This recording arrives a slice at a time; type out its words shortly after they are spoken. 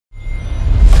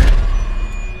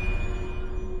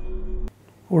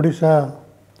Odisha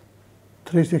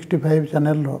 365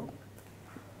 channel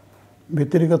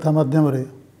भितरी कथा माध्यम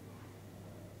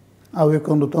आउ एक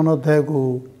नूतन अध्याय को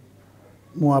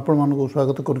मु आपण मानक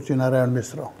स्वागत करुच्ची। नारायण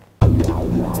मिश्र।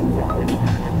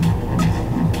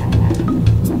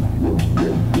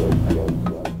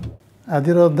 आज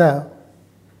अध्याय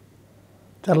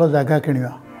चलो जगह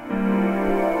किणवा।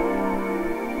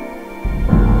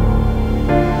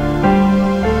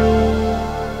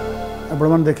 आपण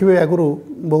मैंने देखिए आगु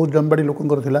बहुत जमबाड़ी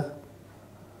लोकंर थिला,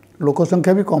 लोक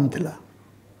संख्या भी कम थिला,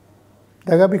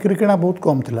 जगह बिक्री किणा बहुत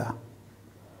कम थिला।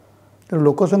 तो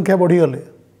लोक संख्या बढ़ीगले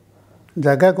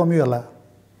जगह कमीगला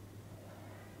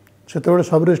से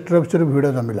सब रजिस्टर ऑफिस भिड़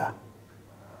जमिला।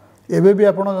 एबे भी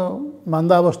आपण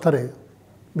मांदा अवस्था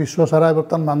विश्व सारा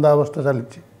बर्तमान मांदा अवस्था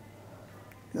चली।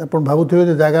 आप भावुवे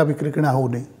जगह बिक्री किणा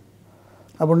होनी,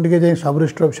 आपन टिके जाई सब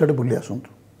रजिस्टर ऑफिस बुली आसतु।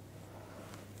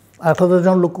 8-10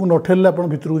 जन लोक न ठेले आप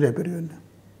भितर को जापर।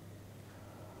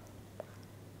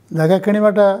 जगह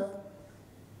किणवाटा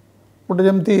गोटे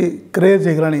जमती क्रेज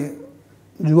होगा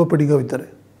युवपीढ़ी भितर।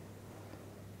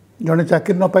 जड़े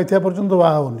चाकरी न पाई पर्यंत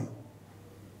बाहा होनी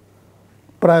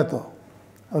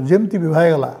प्रायतः। जमती विवाह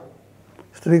गला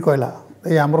स्त्री कहला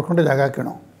ये आमर खंडे जगह किण,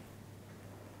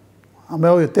 आम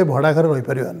आते भड़ा घर रही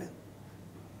पारानी।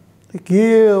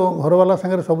 किए घरवाला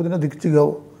सागर सबुदिन दिखचिक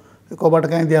हम कबाट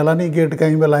कहीं दिहलानी, गेट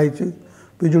कहीं बेलाई,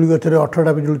 पिजुड़ी गचर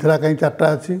 18टा पिजुड़ी था कहीं 4टा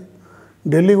अच्छी।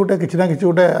 डेली गोटे कि ना कि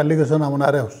गोटे आलिगेसन आम ना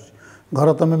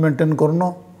घर तुम मेंटेन करन।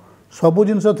 सबू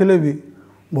जिनस थे भी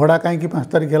भड़ा कहीं 5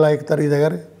 तारीख है 1 तारीख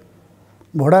जगार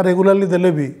भड़ा रेगुलाली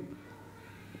देले भी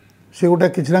सी गोटे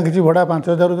कि ना कि भड़ा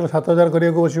 5,000 7,000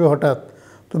 करने को बसवे। हठात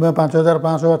तुम्हें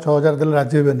 5,500 6,000 देले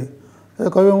राजी हेनी।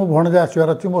 कहे मो भणजा आसबार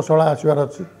अच्छी, मो शला आसबार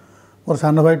अच्छी, मोर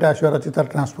सान भाईटा आसबार अच्छी, तार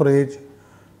ट्रांसफर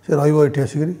हो रही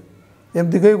आसिक।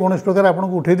 एमती कही कौन प्रकार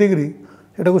आपको उठे देकरी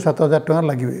एटा को 7,000 टଙ୍କା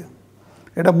लगे।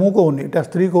 यहाँ मु कहूनी, यहाँ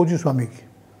स्त्री कहूँ स्वामी की।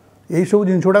 यही सब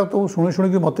जिन गुड़ा तो शुणी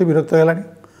शुणी मत विरक्त है।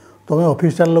 तुम्हें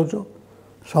ऑफिस चल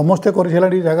समस्ते कर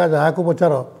जगह जहाँ को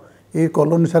पचार ये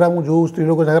कॉलोनी सारा मुझे जो स्त्री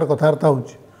लोक जगह कथबार्ता हो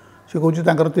कहूँ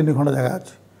 3 खंड जगह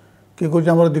अच्छी, किए कहूँ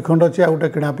आम 2 खंड अच्छी, आ गोटे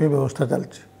किणापी व्यवस्था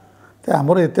चलती। तो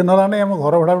आमर एत नाला नहीं आम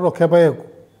घर भड़ा रक्षा पाइबा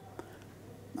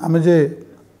आम जे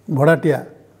भड़ाटिया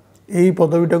यही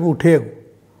पदवीटा को उठे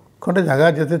खंडे जगह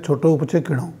जिते छोट पछे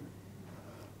किण।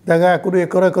 जगह आगुरी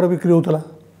एकर एकर बिक्री होता,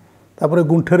 तापर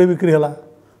गुंठे बिक्री है।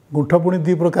 गुंठ पुणी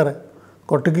 2 प्रकार,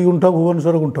 कटकी गुंठ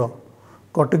भुवनेश्वर गुंठ।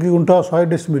 कटकी गुंठ 100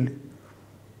 डेसिमिल,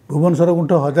 भुवनेश्वर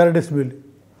गुंठ 1000 डेसिमिल।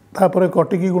 तापर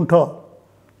कटकी गुंठ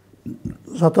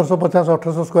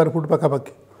 1750-1800 स्क्वायर फुट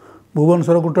पाखापाखि,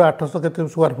 भुवनेश्वर गुंठ 800 केते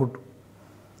स्क्वायर फुट।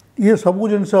 ये सबू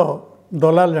जिनस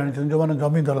दलाल जानी जो मैंने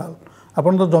जमी दलाल।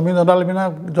 आपन तो जमी दलाल बिना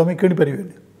जमी किणी पारे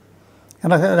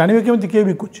ना, जानवे केमी किए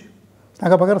बिकुची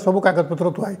पाखे सब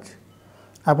कागजपत्र थुआई।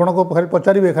 आपण को खाली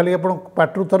पचारे खाली आप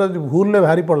पाटू थर भूल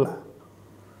बाहरी पड़ा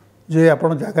जे आप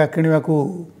जगह किणवा को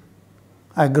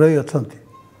आग्रही अच्छा।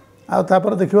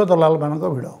 आपर देखिए दलाल मान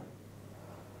भिड़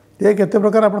ये केते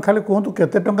प्रकार। आप खाली कहतु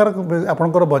केते टंकार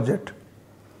आपणकर बजेट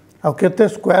आउ केते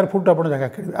स्क्वायर फुट आप जगह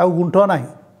किणवे। आ गुंठ ना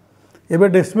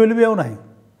एवं डेसिमिल भी आना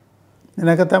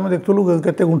ना के आम देखुलू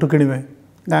केते गुंठ किणवे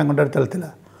गाँ गंडार चलता।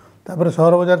 तापर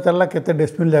सहर बजार चलला केते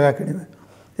डेसिमिल जगह किणवे।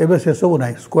 एवं से सब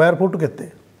ना स्क्वायर फुट केते।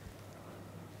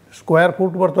 स्क्वायर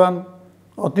फुट बर्तमान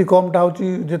अति कमटा हूँ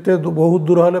जिते बहुत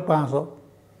दूर हेले 500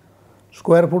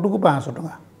 स्क्वायर फुट को 500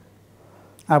 टଙ୍କା।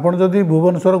 आपड़ जदि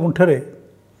भुवनेश्वर गुंठे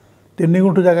 3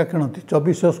 गुंठ जगह किणती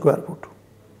 2400 स्क्वायर फुट।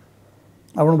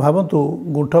 आप भावतु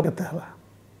गुंठ केते है।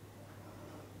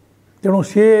 तेणु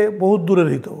सी बहुत दूर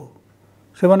रही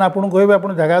से मैंने आपको कहे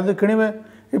आप जगह किणवे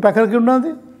ये पाखे किणुना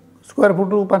स्क्वायर फुट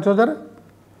 5,000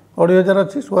 2,500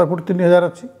 अच्छी, स्क्वायर फुट 3,000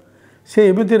 अच्छी। से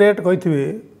एमती रेट कही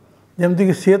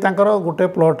जमीक सी गोटे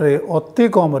प्लट्रे अति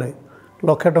कम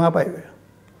लक्षे टଙ୍କା पाइबे।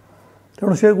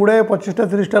 तेणु से गुड़ाए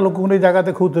 25-30 लोक नहीं जगह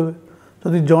देखते।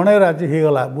 जदि जड़े राजी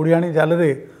होगला बुढ़ियाणी जाल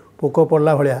पोक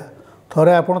पड़ला भाया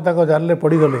थे आप जाल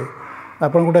पड़गले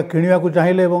आप गोटे किणवा को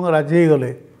चाहिए और राजी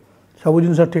होगले सब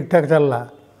जिन ठीक ठाक चलला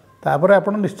तापर आप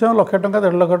निश्चय 1,00,000 टଙ୍କା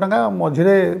 1.5 लाख टଙ୍କା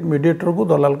मझे मीडिएटर को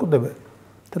दलाल को देवे।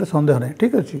 तेरे सन्देह नहीं।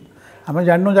 ठीक अच्छे आम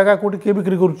जानू जगह कौटी किए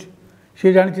बिक्री करुच्ची,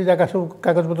 सी जानी जगह सब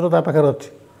कागजपत्र पाखे अच्छी।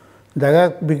 जगह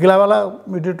बिकला वाला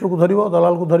मीडिएटर को धर,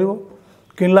 दलाल को धर,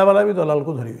 किणला वाला भी दलाल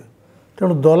को धरवे।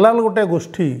 तेणु दलाल गोटे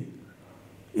गोष्ठी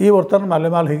ये बर्तमान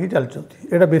मालेमाल हो चलती।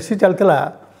 यहाँ बेसी चलता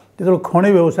जो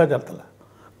खଣି व्यवसाय चलता।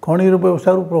 खଣି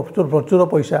व्यवसाय प्रचुर प्रचुर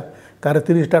पैसा, car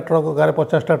 30टा truck, car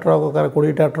 50टा truck, car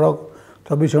 20टा truck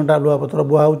 24 घंटा लुहापत्र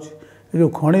बुआ हो। जो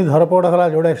खଣି धरपड़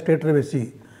है जोड़ा स्टेट्रे बेसी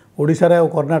ओडिशा और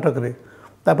कर्णाटक रे,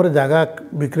 तापर जगह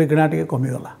बिक्री किणा टी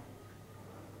कमीगला।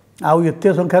 आउ एत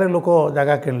संख्यार लोक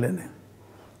जगह किणले।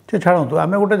 से छाड़ू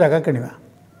आम गोटे जगह किणवा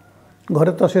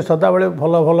घरे तो सी सदाबले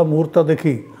भल भल मुहूर्त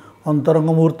देखी अंतरंग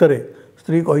मुहूर्त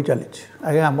स्त्री कही चली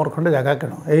आज्ञा आमर खंडे जगह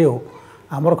किण यही हो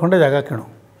आमर खंडे जगह किण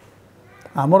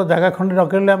आमर जगह खंडे न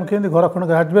किणले आम केमी घर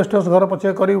खंडे आजबेस्टस घर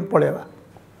पचे कर पलैया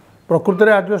प्रकृति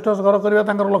में आजबेस्टस घर करवा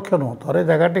लक्ष्य नुह थे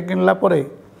जगह किणला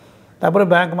तापर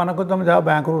बैंक मानक तुम जाओ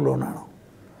बैंक रू लोन आण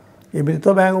एमती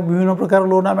तो बैंक विभिन्न प्रकार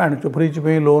लोन आम आणुचु फ्रिज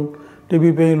पे लोन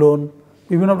टीवी पे लोन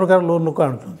विभिन्न प्रकार लोन लोक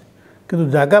आणुचंती किंतु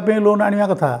जगह पे लोन आनिया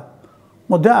कथा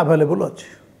मध्य आवेलेबल अच्छी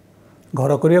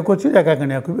घर करने को अच्छी जगह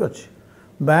किणा भी अच्छी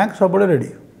बैंक सब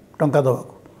रेडी टंका दवा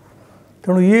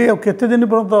तेणु ये केते दिन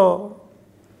पर्यंत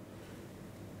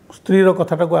स्त्री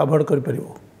कथाटा को आभोड कर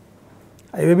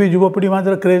भी युवपीढ़ी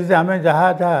मध्य क्रेज आम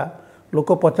जहाँ जहाँ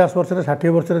लोक 50 वर्ष 60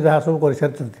 वर्ष जहाँ सब कर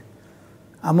सारी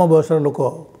आम बयसर लोक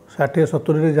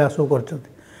 60-70 जहाँ सब कर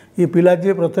ये पिला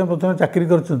जी प्रथम प्रथम चाकरी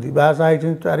कर बाहासा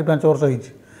 4-5 वर्ष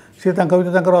होती सी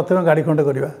भर अथम गाड़ी खंडे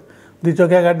करवा 2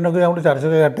 चकिया गाड़ी न गोटे 4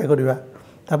 चकिया गाड़ीटे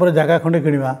करवा जगह खंडे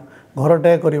किणवा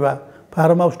घरटे करवा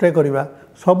फार्म हाउसटे करवा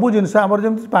सबू जिनस आमर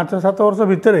जमी 5-7 वर्ष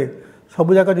भितर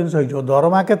सबूक जिनस हो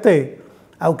दरमा केते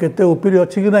आउ केते ओपीरी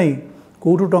अच्छी कि नहीं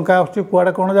कौटू टंका आसुची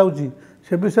कुआड़े कौन जाऊँगी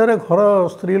से विषय में घर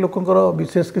स्त्री लोकंर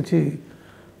विशेष किसी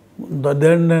देन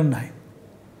देन ना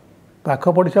पाख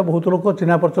पड़िशा बहुत लोक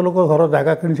चिन्हा परिचय लोक घर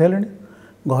जगह किणी सारे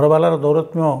घर बालार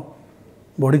दौरत्म्य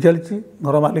बढ़ी चली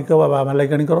घर मालिक बा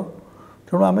मालिकाणीकर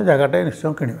तेणु आम जगहटा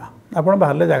निश्चय किणवा आपड़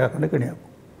बाहर जगह खंडे किणा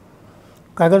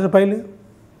कागज पाइले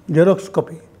जेरोक्स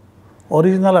कॉपी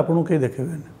ओरिजिनल आपको कहीं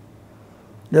देखेबेनि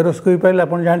जेरोक्स कॉपी पाइले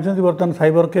आप जानते बर्तमान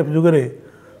साइबर कैफ जुगे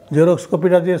जेरोक्स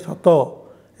कॉपीटा जी सत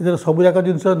ये सबूक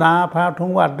जिनस ना फा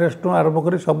ठूँ आड्रेस ठूँ आरंभ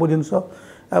कर सब जिनस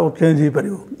चेंज हो पार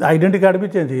आइडेंटी कार्ड भी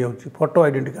चेंज हो जाऊँगी फोटो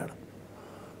आइडेंटी कार्ड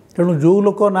तेणु जो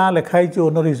लोक ना लिखाई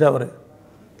ओनर हिसाब से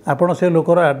आपड़ से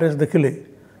लोकर आड्रेस देखिले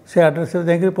से आड्रेस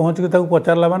जाकि पहुँचिक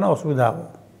पचारा मैंने असुविधा हे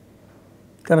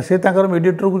कारण से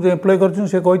मीडिएटर को एम्प्लॉय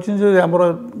कर आमर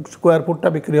स्क्वायर फुटा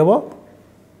बिक्री हम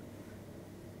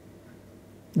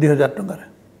 2000 टकर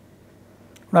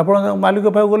आप मालिक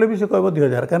पाक गले भी से कह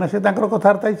 2000 कहीं से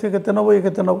कथबार्ता सी के नब ये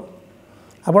के नब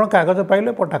आप कागज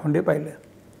पाइले पट्टा खंडे पाइले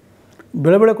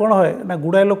बेले बेले कौन है ना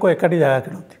गुड़ाए लोक एकाठी जगह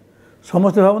किणती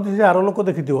समस्ते भावती से आर लोक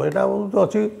देखी यहाँ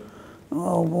अच्छी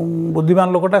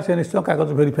बुद्धिमान लोकटा से निश्चय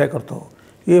कागज भेरीफाए करते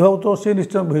ये भाव तो सी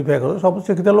निश्चय भेरीफाए कर सब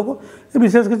शिक्षित लोक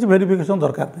विशेष किसी भेरिफिकेशन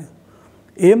दरकार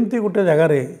नहीं एमती गोटे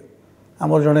जगार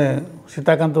आमर जड़े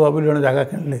सीताकांत बाबू जड़े जगह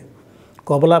किणले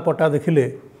कबला पट्टा देखिले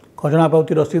खजना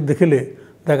पावती रसीद देखिले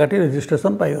जगहटी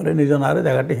रेजिस्ट्रेशन पाइगले निज ना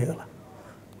जगहटी होगला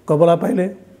कबला पाइले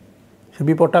से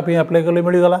भी पट्टा पे आप्लाय कले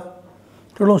मिलगला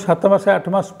तेणु 7 मास 8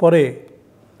 मास पर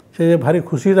से भारी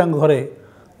खुशी घरे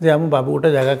जे आम बाबू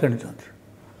गोटे जगह किणिछंती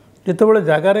जितेबाला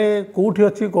जगार कौटी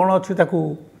अच्छी कौन अच्छी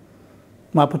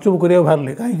मापचुप करा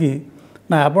बाहर कहीं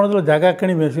ना आप जो जगह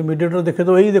किणवे से मीडिएटर देखेद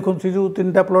यही देखो से जो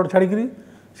 3टा प्लट छाड़ी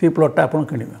से प्लटटा आप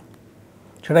किणवे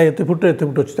से एत फुट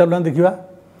अच्छी चलना देखा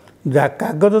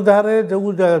कागज जहाँ जो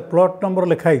प्लट नंबर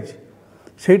लिखाई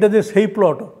सेटा जे से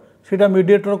प्लट से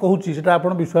मीडिएटर कहूँ से आप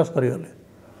विश्वास करेंगे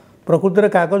प्रकृति में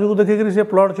कागज को देखिए से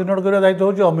प्लट चिन्हट करने दायित्व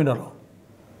हूँ अमीनर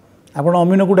आप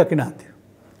अमीन को डाकी ना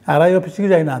आरआई ऑफिस की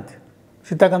जाना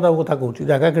सीताकांत बाबू कथा कहूँ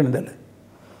जगह किणिदेले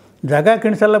जगह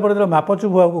किणी सारापर जो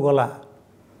मापचुप हाँ गला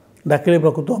डाकिले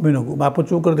प्रकृत अमीन को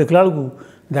मापचुप कर देखला बेलू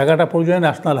जगहटा पड़ जाए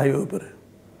नेशनल हाईवे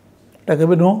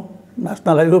पर नुह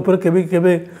नेशनल हाईवे पर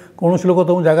केवे कौन लोक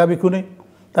तुम जगह बिकुनी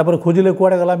तापर खोजिले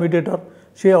कुआड़े गला मीडिएटर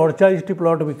सी 48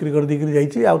 प्लट बिक्री कर देकर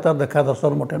जाइए आउ तार देखा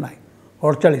दर्शन मोटे ना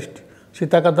 48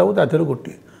 सीताकांत बाबू तार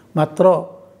गोटे मात्र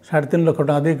 3.5 लाख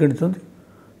टका दे कि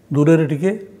दूर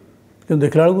टिके कि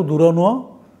देखला बेलू दूर नुह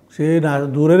से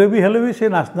दूर भी हेले भी से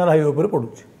नेशनल हाईवे पर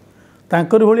पड़ुଛି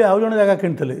तांकर भली आउ जने जगह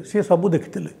किणिथिले सी सबू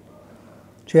देखिथिले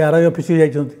से आरआई ऑफिस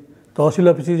जाइछंती तहसील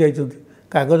ऑफिस जाइछंती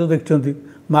कागज देखिछंती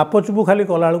मापचुप खाली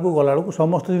कला बेलू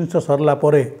समस्त जिनस सरला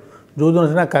परे जो दिन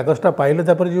सीना कागजटा पाइले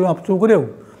तापर जो मापचुप करिया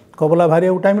कबला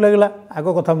भारिया टाइम लगला आग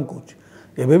कथा मुझे कहूँ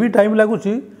एबे भी टाइम लगुच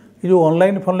जो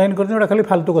ऑनलाइन फनलाइन कर खाली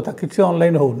फालतू कथा किसी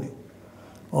ऑनलाइन होनी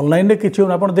ऑनलाइन किसी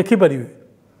आप देखिपारे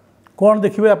कौन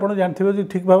देखिए आप जानते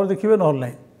ठीक भाव देखिए ना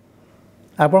ऑनलाइन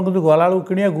आपन किंतु गला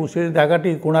किणिया से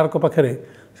जगहटी कोणार्क पाखे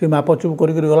से मापचुप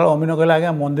गला अमीन कहला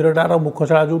आज्ञा मंदिरटार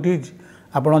मुखशाला जो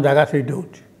आप जगह से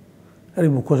अरे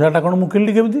मुखशाला कौन मुझे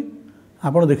किणिली केमी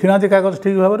आप देखी ना कागज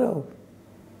ठीक भाव में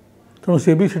तेणु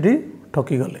सी भी से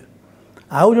ठकी गले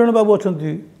आउ जड़े बाबू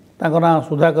अच्छा ना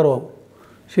सुधाकर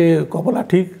से कपला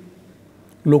ठीक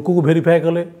लोक को भेरीफाए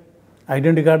कले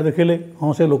आइडेंटी कार्ड देखिले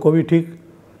हाँ से लोक भी ठीक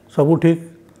सबू ठीक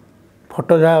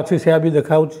फोटो जहाँ अच्छी से भी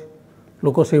देखा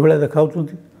लोक से भाया देखा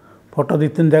फोटो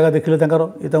 2-3 जगह देखिले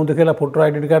ये देखला फोटो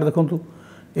आइडेंटी कार्ड देखूँ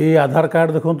ये आधार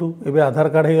कार्ड देखूँ एवं आधार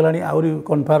कार्ड हो गला आहरी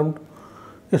कनफर्म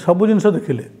ये सब जिन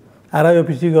देखिले आरआई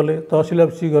ऑफिस गले तहसिल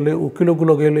ऑफिस गले वकिल को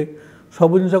लगेले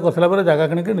सब जिन कसला जगह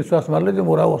किଣିକି निश्वास मारे जो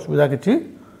मोर असुविधा किसी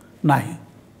ना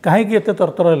कहीं एत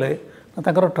तरतर हेले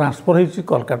ट्रांसफर हो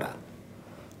कोलकाता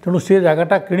तेणु सी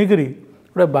जगटा किଣିକି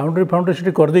गोटे बाउंड्री फाउंड्री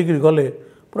से करदे गले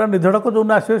पूरा निधड़क जो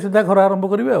आसवे सीधा घर आरंभ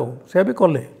करेंगे से भी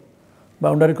कले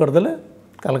बाउंड्री करदे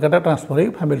कलकाता ट्रांसफर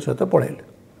हो फैमिली सहित पढ़ेले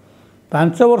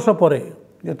 5 वर्ष पर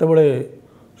जिते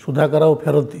सुधाकर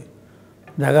फेरती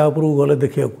जगह उपरକୁ गले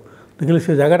देखा देखिले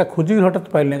से जगटा खोजिक हठात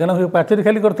पाइले कहीं पाचेरी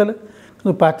खाली करते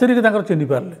कि पाचेरी की चिन्ह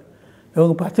पारे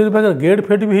और पाचेरी पाखे गेट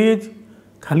फेट भी हो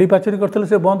खाली पाचेरी करते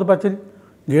से बंद पाचेरी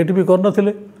गेट भी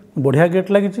करनथिले बढ़िया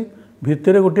गेट लगी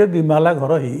भितर गोटे दिमाला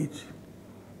घर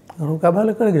हो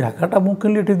काबाले कह जगटा मुझे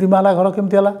ये दिमाला घर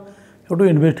केमती है एटू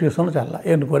इन्वेस्टिगेशन चलला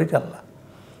एनक्वारी चलला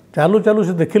चालू चालू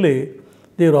से देखिले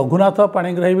जे रघुनाथ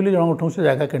पाणिग्राही बोली जन से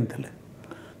जगह किଣିଥିଲେ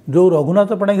जो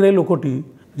रघुनाथ पाणिग्राही लोकटी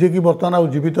जी कि बर्तमान आउ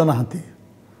जीवित नहांती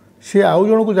सी आउ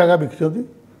जन को जगह बिकिछंती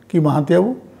कि महांती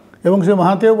बाबू एवं से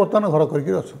महांती बाबू बर्तमान घर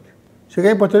करके अच्छा से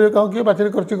कहीं पचारे कह किए पाचेरी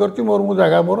कर मोर मो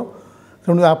जगह मोर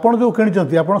तेणु आपड़ जो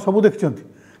किଣିଛନ୍ତି ଆପଣ सब देखिं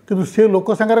कि से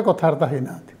लोक सागर कथबार्ता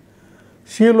होना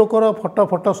सी लोकर फटो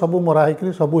फटो सब मरा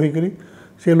होकर सब होकर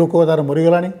सी लोक तार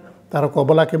मरीगला तार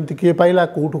कबला केमती किए पाइला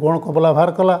कौटू कौन कबला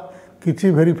बाहर कला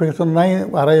किसी भेरिफिकेसन ना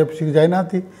आरआई ऑफिस की जाना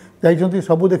जाइए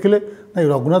सब देखिले ना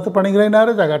रघुनाथ पाणिग्राही ना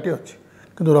जगहटी अच्छी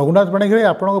किंतु रघुनाथ पाणिग्राही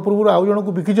आपण पूर्व आउ जन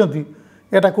को बिकिंट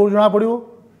यहाँ कौट जना पड़ो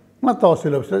ना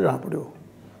तहसिल ऑफिस जना पड़ो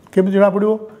केमी जना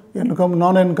पड़ो इनकम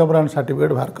नॉन इनकम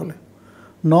सर्टिफिकेट बाहर कले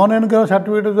नॉन इनकम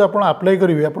सर्टिफिकेट जो आप आप्लाय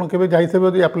करेंगे आप केवे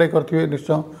जाइए आप्लाय करेंगे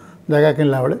निश्चय जगह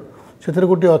किणला बेले से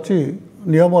गोटे अच्छी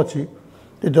नियम अच्छी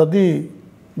जदि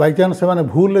बाई चान्स से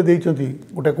भूल देती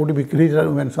गोटे कौटी बिक्री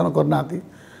मेनसन करना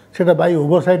से बाई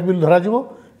ओवरसाइट बिल धर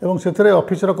से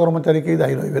ऑफिसर कर्मचारी कहीं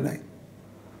दायी रे ना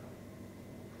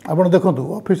आप देखूँ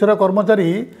ऑफिसर कर्मचारी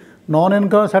नॉन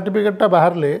इनकम सर्टिफिकेटा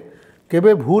बाहर ले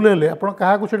केबे भूल हेले आपण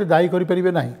क्या दायी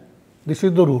करें ना दिस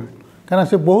इज द रूल कहीं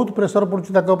से बहुत प्रेसर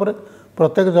पड़े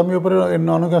प्रत्येक जमी उपर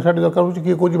नॉन इनकम सर्टिफिकेट दरकार हो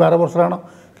किए कौन 12 वर्ष आण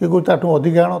किए कौन ताठू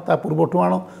अधिक आण ता पूर्वठू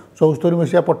आण 74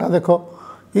 मसीहा पट्टा देख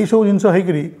ये सब जिनस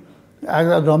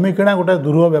जमी किणा गोटे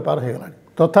दुर्ह बेपार हो गला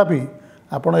तथापि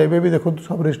आपड़ एवं भी देखो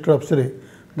सब रजिस्टर ऑफिस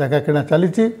जगह किणा चली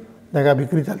जगह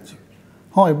बिक्री चलती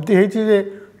हाँ एमती है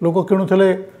लोक किणुले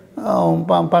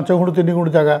 5 गुंठ 3 गुंठ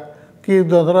जगह कि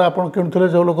धर आप किणुले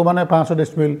जो लोक मैंने 500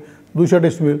 डेसिमिल 200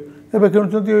 डेसिमिल एवं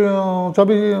किणुंट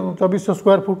 2400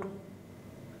 square foot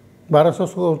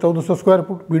 1200-1400 square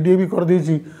foot BDA भी कर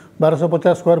देछि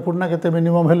 1250 स्क्वायर फुट ना केते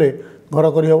मिनिमम हेले घर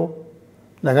करी हो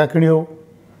जगह किणी हो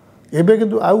एबे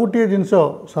किंतु आउ गोटे जिनस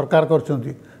सरकार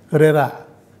करछंती रेरा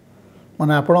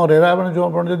माने आपण रेरा माने जो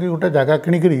आपण जदि गोटे जगह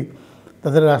किणिकरी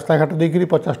तादरे रास्ता घाट देकरी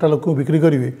 50टा लोक बिक्री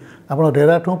करेंगे आपण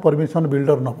रेरा ठू परमिशन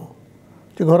बिल्डर नब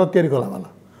से घर तैयारी कला वाला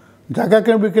जगह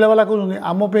कि बिकिला वाला कहते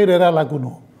आम पे रेरा लागू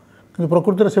नुह कि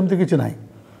प्रकृति में सेमती किसी ना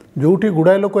जोटी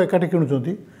गुड़ाए लोक एकाठी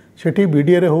किणुंट सेठी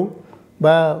बीडीए हो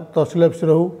बा तहसिल ऑफिस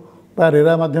हो बा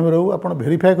रेरा माध्यम हो आप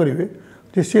भेरीफाए करेंगे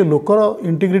जे सी लोकर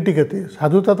इंटीग्रिटी केते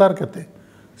साधुता तार केते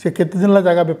से केते दिन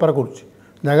जगह बेपार करुच्ची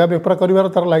जगह बेपार कर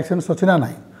तार लाइसेंस अच्छी ना ना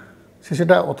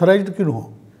सेटा अथराइज कि नुह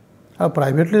आ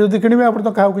प्राइवेटली जब किणवे आप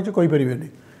तो क्या किसी कहींपारे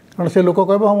कारण से लोक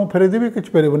कह हाँ मुझे फेरदेवी किसी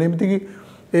पारे एमती कि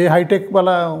ये हाईटेक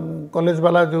वाला कॉलेज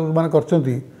वाला जो मैंने कर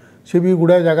सी भी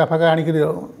गुड़ाए जगह फाका आणिक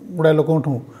गुड़ाए लोक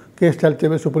केस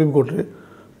चलती सुप्रीम कोर्ट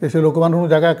रे से लोक मान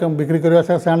जगह बिक्री करने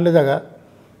से आणले जगह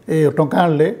ये टंका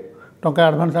आणले टंका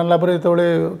आडभांस आणला जो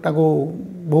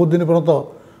बहुत दिन पर्यंत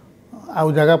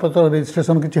आउ जगह पत्र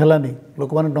रजिस्ट्रेशन किसी है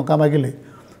लोक मैंने टंका मागिले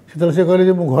से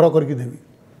कहले मुझे घर करके देवी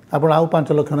आप आउ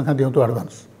 5 लाख लेखा दिंतु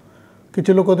आडभांस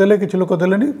किसी लोक देले किसी लोक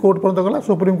देले कोर्ट पर्यंत गला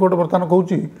सुप्रीम कोर्ट बर्तमान कहूँ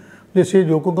सी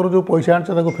जो जो पैसा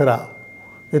आनी फेरा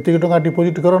एति टका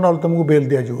डिपोजिट कर ना तुमको बेल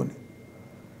दिज्वनी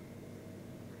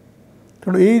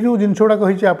तेणु यही जो जिन गुड़ाक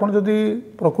आप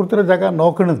प्रकृति में जगह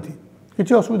न किणती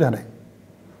किसी असुविधा ना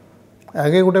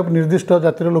आगे गोटे निर्दिष्ट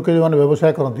जातिर लोक जो मैंने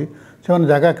व्यवसाय करती से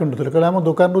जगह किणुते कहले आम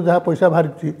दुकान जहाँ पैसा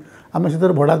बाहरी आम से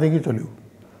भड़ा देकी चलू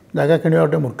जगह किणवा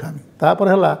गोटे मूर्खामी तापर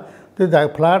है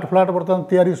फ्लाट बर्तमान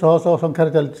तैयारी 100 संख्यार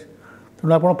चलती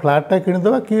तेणु आप फ्लाटा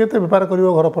किणीदे किए तो बेपार कर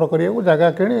घर फर कर जगह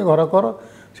किणी घर कर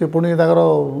से पुणी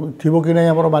थी कि नहीं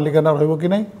आम मालिकाना रही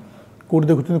ना कौट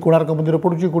देखुं कोणार्क मंदिर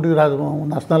पड़ुची कौटी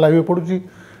नेशनल हाईवे पड़ुची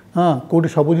हाँ कौटी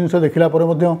सब जिन देखला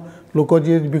लोक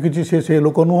जी बिकी से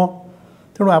लोक नुह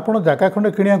तेणु आप जगह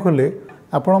खंडे किणा खोले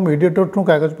आप मीडिएटर ठूँ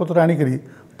कागजपत्र आणिक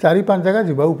 4-5 जगह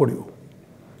जावाक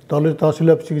पड़ो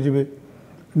तहसिल ऑफिस की जी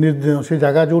से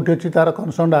जगह जो अच्छी तार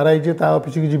कनसर्न आरआई जे ता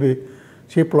ऑफिस की जी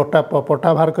से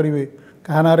पट्टा बाहर करेंगे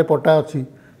क्या ना पट्टा अच्छी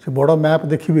से बड़ मैप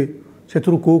देखिए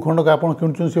ସେଥିରୁ କେଉଁ ଖଣ୍ଡକ ଆପଣ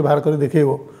କିଣୁଛନ୍ତି ସେ ବାହାର କରି ଦେଖେଇବ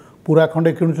ପୁରା ଖଣ୍ଡେ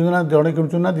କିଣୁଛନ୍ତି ନା ଜଣେ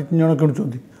କିଣୁଛନ୍ତି ନା 2-3 ଜଣ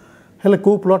କିଣୁଛନ୍ତି ହେଲେ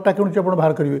କେଉଁ ପ୍ଲଟ୍ଟା କିଣୁଛି ଆପଣ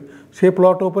ବାହାର କରିବେ ସେ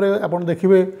ପ୍ଲଟ୍ ଉପରେ ଆପଣ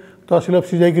ଦେଖିବେ ତହସିଲ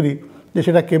ଅଫିସ୍ ଯାଇକରି ଯେ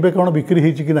ସେଇଟା କେବେ କ'ଣ ବିକ୍ରି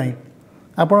ହେଇଛି କି ନାହିଁ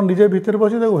ଆପଣ ନିଜେ ଭିତରେ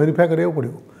ବସି ତାକୁ ଭେରିଫାଏ କରିବାକୁ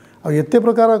ପଡ଼ିବ ଆଉ ଏତେ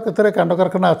ପ୍ରକାର କେତେରେ କାଣ୍ଡ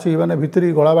କାରଖାନା ଅଛି ମାନେ ଭିତରି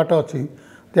ଗଳା ବାଟ ଅଛି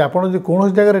ଯେ ଆପଣ ଯଦି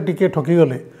କୌଣସି ଜାଗାରେ ଟିକିଏ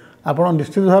ଠକିଗଲେ ଆପଣ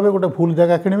ନିଶ୍ଚିତ ଭାବେ ଗୋଟେ ଭୁଲ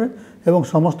ଜାଗା କିଣିବେ ଏବଂ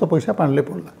ସମସ୍ତ ପଇସା ପାଣିରେ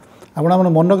ପଡ଼ିଲା ଆପଣମାନେ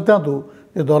ମନେ ରଖିଥାନ୍ତୁ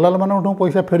ଯେ ଦଲାଲମାନଙ୍କଠୁ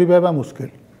ପଇସା ଫେରି ପାଇବା ମୁସ୍କିଲ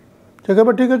ସେ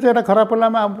କେବେ ଠିକ୍ ଅଛି ଏଇଟା ଖରାପ ପଡ଼ିଲା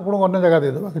ଆମେ ଆପଣଙ୍କୁ ଅନ୍ୟ ଜାଗା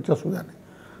ଦେଇଦେବା କିଛି ଅସୁବିଧା ନାହିଁ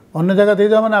ଅନ୍ୟ ଜାଗା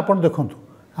ଦେଇଦେବା ମାନେ ଆପଣ ଦେଖନ୍ତୁ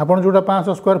ଆପଣ ଯେଉଁଟା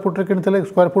 500 ସ୍କୋୟାର ଫୁଟ୍ରେ କିଣିଥିଲେ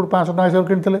ସ୍କୋୟାର ଫୁଟ୍ 500 ଟଙ୍କା ହିସାବରେ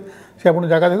କିଣିଥିଲେ ସେ ଆପଣ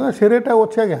ଜାଗା ଦେଖିବେ ସେ ରେଟ୍ ଆଉ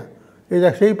ଅଛି ଆଜ୍ଞା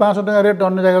ସେଇ 500 ଟଙ୍କା ରେଟ୍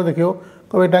ଅନ୍ୟ ଜାଗାରେ ଦେଖିବ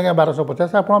କହିବେ ଏଇଟା ଆଜ୍ଞା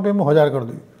 1250 ଆପଣଙ୍କ ପାଇଁ ମୁଁ 1000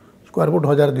 କରିଦେବି ସ୍କୋୟାର ଫୁଟ୍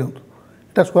 1000 ଦିଅନ୍ତୁ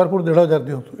ଏଇଟା ସ୍କୋୟାର ଫୁଟ୍ 1500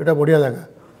 ଦିଅନ୍ତୁ ଏଇଟା ବଢ଼ିଆ ଜାଗା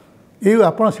ଏଇ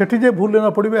ଆପଣ ସେଠି ଯେ ଭୁଲରେ ନ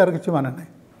ପଡ଼ିବେ ଏହାର କିଛି ମାନେ ନାହିଁ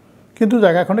କିନ୍ତୁ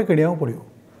ଜାଗା ଖଣ୍ଡେ କିଣିବାକୁ ପଡ଼ିବ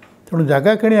ତେଣୁ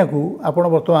ଜାଗା କିଣିବାକୁ ଆପଣ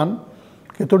ବର୍ତ୍ତମାନ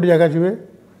କେତୋଟି ଜାଗା ଯିବେ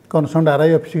କନସର୍ଣ୍ଣ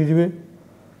RI ଅଫିସ୍କି ଯିବେ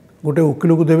ଗୋଟେ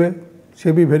ଓକିଲକୁ ଦେବେ ସେ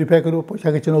ବି ଭେରିଫାଏ କରିବ ପଇସା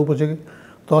କିଛି ନେଉ ପଛକେ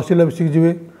ତହସିଲ ଅଫିସ୍କି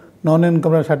ଯିବେ ନନ୍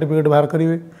ଇନକମ୍ ସାର୍ଟିଫିକେଟ୍ ବାହାର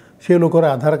କରିବେ ସେ ଲୋକର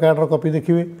ଆଧାର କାର୍ଡ଼ର କପି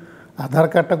ଦେଖିବେ ଆଧାର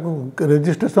କାର୍ଡ଼ଟାକୁ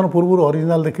ରେଜିଷ୍ଟ୍ରେସନ୍ ପୂର୍ବରୁ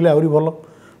ଅରିଜିନାଲ୍ ଦେଖିଲେ ଆହୁରି ଭଲ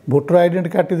ଭୋଟର ଆଇଡେଣ୍ଟି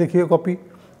କାର୍ଡ଼ଟି ଦେଖିବେ କପି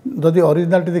ଯଦି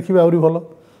ଅରିଜିନାଲ୍ଟି ଦେଖିବେ ଆହୁରି ଭଲ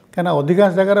କାହିଁକିନା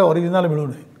ଅଧିକାଂଶ ଜାଗାରେ ଅରିଜିନାଲ୍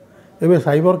ମିଳୁନାହିଁ ଏବେ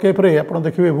ସାଇବର କେଫ୍ରେ ଆପଣ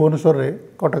ଦେଖିବେ ଭୁବନେଶ୍ୱରରେ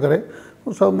କଟକରେ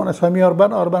ସବୁ ମାନେ ସେମି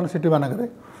ଅର୍ବାନ୍ ସିଟି ମାନଙ୍କରେ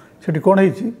ସେଠି କ'ଣ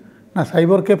ହେଇଛି ନା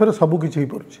ସାଇବର କେଫ୍ରେ ସବୁ କିଛି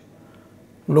ହେଇପାରୁଛି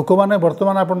ଲୋକମାନେ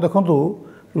ବର୍ତ୍ତମାନ ଆପଣ ଦେଖନ୍ତୁ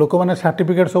ଲୋକମାନେ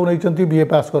ସାର୍ଟିଫିକେଟ୍ ସବୁ ନେଇଛନ୍ତି BA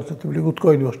ପାସ୍ କରିଛନ୍ତି ବୋଲି ଉତ୍କଳ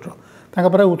ୟୁନିଭର୍ସିଟିର ତାଙ୍କ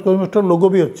ପାଖରେ ଉତ୍କଳ ୟୁନିଭର୍ସିଟିର ଲୋଗୋ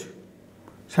ବି ଅଛି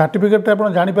ସାର୍ଟିଫିକେଟ୍ଟା ଆପଣ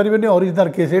ଜାଣିପାରିବେନି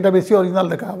ଅରିଜିନାଲ୍ କିଏ ସେଇଟା ବେଶୀ ଅରିଜିନାଲ୍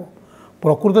ଦେଖାହେବ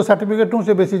ପ୍ରକୃତ ସାର୍ଟିଫିକେଟ୍ଠୁ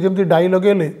ସେ ବେଶୀ ଯେମିତି ଡାଇ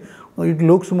ଲଗେଇଲେ ଇଟ୍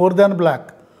ଲୁକ୍ସ ମୋର୍ ଦ୍ୟାନ୍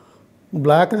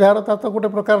ବ୍ଲାକ୍ ଯାହାର ତା ତ ଗୋଟେ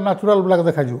ପ୍ରକାର ନ୍ୟାଚୁରାଲ୍ ବ୍ଲାକ୍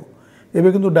ଦେଖାଯିବ ଏବେ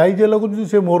କିନ୍ତୁ ଡାଇ ଯିଏ ଲଗାଉଛି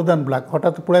ସେ ମୋର୍ ଦ୍ୟାନ୍ ବ୍ଲାକ୍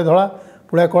ହଠାତ୍ ପୁଳାଏ ଧଳା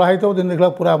ପୁଳାଏ କଳା ହେଇଥିବ ଦିନ ଦେଖିଲା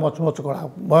ପୁରା ମଚମଚ କଳା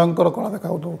ଭୟଙ୍କର କଳା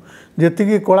ଦେଖାଉଥିବ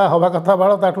ଯେତିକି କଳା ହେବା କଥା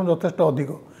ବାଳ ତାଠୁ ଯଥେଷ୍ଟ ଅଧିକ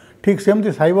ଠିକ୍ ସେମିତି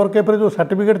ସାଇବର କେଫ୍ରେ ଯେଉଁ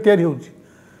ସାର୍ଟିଫିକେଟ୍ ତିଆରି ହେଉଛି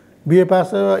BA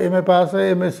pass MA pass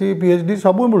MSc PhD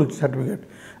ସବୁ ମିଳୁଛି ସାର୍ଟିଫିକେଟ୍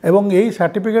ଏବଂ ଏହି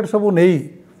ସାର୍ଟିଫିକେଟ୍ ସବୁ ନେଇ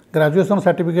ଗ୍ରାଜୁଏସନ୍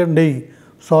ସାର୍ଟିଫିକେଟ୍ ନେଇ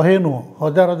 100 ନୁହଁ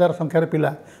ହଜାର ହଜାର ସଂଖ୍ୟାରେ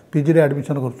ପିଲା PGରେ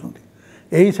ଆଡ଼ମିସନ୍ କରୁଛନ୍ତି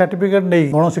ଏହି ସାର୍ଟିଫିକେଟ୍ ନେଇ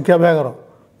ଗଣଶିକ୍ଷା ବିଭାଗର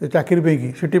ଚାକିରି ପାଇଁକି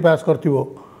ସିଟି ପାସ୍ କରିଥିବ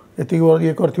ଏତିକି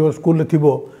ଇଏ କରିଥିବ ସ୍କୁଲରେ ଥିବ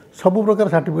ସବୁ ପ୍ରକାର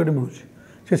ସାର୍ଟିଫିକେଟ୍ ମିଳୁଛି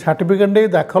ସେ ସାର୍ଟିଫିକେଟ୍ ନେଇ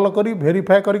ଦାଖଲ କରି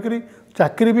ଭେରିଫାଏ କରିକି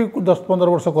ଚାକିରି ବି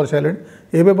 10-15 ବର୍ଷ କରିସାରିଲେଣି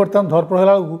ଏବେ ବର୍ତ୍ତମାନ ଧରପଡ଼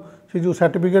ହେଲା ବେଳକୁ ସେ ଯେଉଁ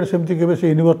ସାର୍ଟିଫିକେଟ୍ ସେମିତି କେବେ ସେ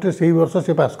ୟୁନିଭର୍ସିଟି ସେଇ ବର୍ଷ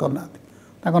ସେ ପାସ୍ କରିନାହାନ୍ତି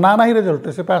ତାଙ୍କ ନାଁ ନାହିଁ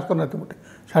ରେଜଲ୍ଟରେ ସେ ପାସ୍ କରିନାହାନ୍ତି ଗୋଟେ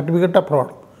ସାର୍ଟିଫିକେଟ୍ଟା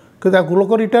ଫ୍ରଡ଼୍ କିନ୍ତୁ ତାକୁ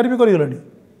ଲୋକ ରିଟାୟାର ବି କରିଗଲେଣି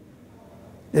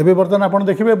ଏବେ ବର୍ତ୍ତମାନ ଆପଣ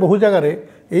ଦେଖିବେ ବହୁ ଜାଗାରେ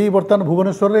ଏଇ ବର୍ତ୍ତମାନ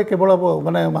ଭୁବନେଶ୍ୱରରେ କେବଳ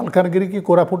ମାନେ ମାଲକାନଗିରି କି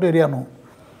କୋରାପୁଟ ଏରିଆ ନୁହଁ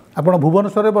ଆପଣ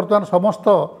ଭୁବନେଶ୍ୱରରେ ବର୍ତ୍ତମାନ ସମସ୍ତ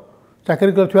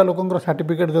ଚାକିରି କରିଥିବା ଲୋକଙ୍କର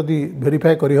ସାର୍ଟିଫିକେଟ୍ ଯଦି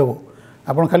ଭେରିଫାଏ କରିହେବ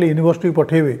ଆପଣ ଖାଲି ୟୁନିଭର୍ସିଟି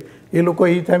ପଠାଇବେ ଏ ଲୋକ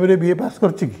ଏଇ ଟାଇମ୍ରେ BA ପାସ୍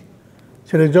କରିଛି କି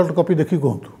ସେ ରେଜଲ୍ଟ କପି ଦେଖି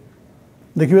କୁହନ୍ତୁ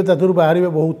ଦେଖିବେ ତା ଦେହରୁ ବାହାରିବେ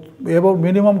ବହୁତ ଏବଂ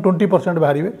ମିନିମମ୍ 20%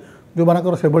 ବାହାରିବେ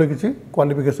ଯେଉଁମାନଙ୍କର ସେଭଳି କିଛି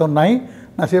କ୍ୱାଲିଫିକେସନ୍ ନାହିଁ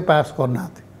ନା ସେ ପାସ୍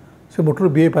କରିନାହାନ୍ତି ସେ ମୋଟରୁ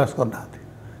BA ପାସ୍ କରିନାହାନ୍ତି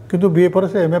କିନ୍ତୁ BA ପରେ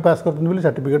ସେ MA ପାସ୍ କରିଛନ୍ତି ବୋଲି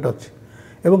ସାର୍ଟିଫିକେଟ୍ ଅଛି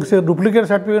ଏବଂ ସେ ଡୁପ୍ଲିକେଟ୍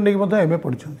ସାର୍ଟିଫିକେଟ୍ ନେଇକି ମଧ୍ୟ MA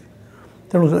ପଢ଼ିଛନ୍ତି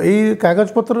ତେଣୁ ଏଇ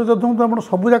କାଗଜପତ୍ରରେ ଯଦି ଆପଣ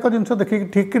ସବୁଯାକ ଜିନିଷ ଦେଖିକି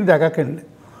ଠିକ୍ ଜାଗା କିଣିଲେ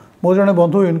ମୋର ଜଣେ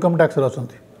ବନ୍ଧୁ ଇନକମ୍ ଟ୍ୟାକ୍ସରେ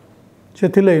ଅଛନ୍ତି ସେ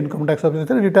ଥିଲେ ଇନକମ୍ ଟ୍ୟାକ୍ସ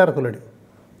ଅଫିସରେ ରିଟାୟାର କଲେଣି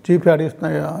ଚିଫ୍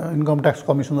ଇନକମ୍ ଟ୍ୟାକ୍ସ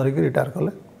କମିଶନର ହେଇକି ରିଟାୟାର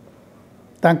କଲେ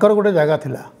ତାଙ୍କର ଗୋଟେ ଜାଗା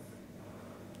ଥିଲା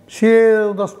ସିଏ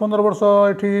 10-15 ବର୍ଷ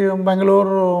ଏଠି ବାଙ୍ଗାଲୋର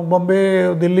ବମ୍ବେ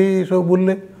ଦିଲ୍ଲୀ ସବୁ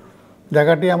ବୁଲିଲେ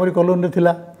ଜାଗାଟି ଆମରି କଲୋନୀରେ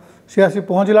ଥିଲା ସେ ଆସି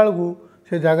ପହଞ୍ଚିଲା ବେଳକୁ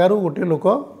ସେ ଜାଗାରୁ ଗୋଟିଏ ଲୋକ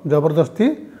ଜବରଦସ୍ତି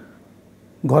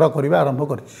ଘର କରିବା ଆରମ୍ଭ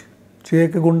କରିଛି ସିଏ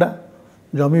ଏକ ଗୁଣ୍ଡା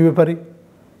ଜମି ବେପାରୀ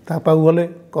ତା ପାଖକୁ ଗଲେ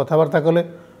କଥାବାର୍ତ୍ତା କଲେ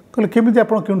କହିଲେ କେମିତି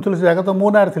ଆପଣ କିଣୁଥିଲେ ସେ ଜାଗା ତ ମୋ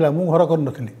ନାଁରେ ଥିଲା ମୁଁ ଘର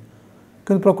କରିନଥିଲି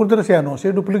କିନ୍ତୁ ପ୍ରକୃତିରେ ସେୟା ନୁହଁ ସେ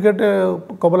ଡୁପ୍ଲିକେଟ୍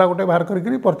କବଲା ଗୋଟେ ବାହାର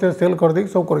କରିକି ପରଚେଜ୍ ସେଲ୍ କରିଦେଇକି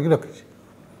ସବୁ କରିକି ରଖିଛି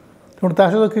ତେଣୁ ତା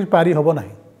ସହିତ କିଛି ପାରି ହେବ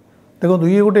ନାହିଁ ଦେଖନ୍ତୁ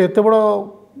ଇଏ ଗୋଟେ ଏତେ ବଡ଼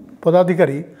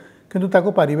ପଦାଧିକାରୀ କିନ୍ତୁ ତାକୁ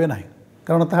ପାରିବେ ନାହିଁ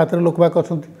କାରଣ ତା ହାତରେ ଲୋକବାକ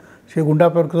ଅଛନ୍ତି ସେ ଗୁଣ୍ଡା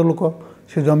ପ୍ରକୃତ ଲୋକ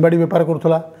ସେ ଜମିବାଡ଼ି ବେପାର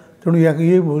କରୁଥିଲା ତେଣୁ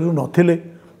ଇଏ ଯେଉଁ ନଥିଲେ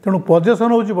ତେଣୁ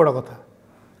ପଜେସନ୍ ହେଉଛି ବଡ଼ କଥା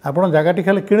ଆପଣ ଜାଗାଟି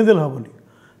ଖାଲି କିଣିଦେଲେ ହେବନି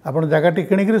ଆପଣ ଜାଗାଟି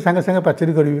କିଣିକିରି ସାଙ୍ଗେ ସାଙ୍ଗେ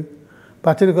ପାଚେରୀ କରିବେ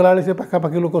ପାଚେରୀ କଲାବେଳେ ସେ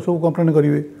ପାଖାପାଖି ଲୋକ ସବୁ କମ୍ପ୍ଲେନ୍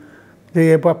କରିବେ ଯେ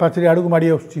ଏ ପାଚେରୀ ଆଡ଼କୁ ମାଡ଼ି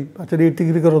ଆସୁଛି ପାଚେରୀ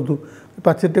ଏତିକିରି କରନ୍ତୁ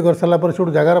ପାଚେରୀଟି କରିସାରିଲା ପରେ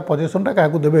ସେଠୁ ଜାଗାର ପଜେସନ୍ଟା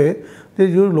କାହାକୁ ଦେବେ ଯେ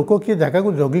ଯେଉଁ ଲୋକ କିଏ ଜାଗାକୁ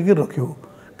ଜଗିକି ରଖିବ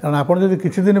କାରଣ ଆପଣ ଯଦି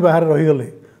କିଛି ଦିନ ବାହାରେ ରହିଗଲେ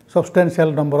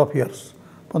ସବଷ୍ଟାନ୍ସିଆଲ୍ ନମ୍ବର ଅଫ୍ ଇୟର୍ସ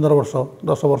 15 ବର୍ଷ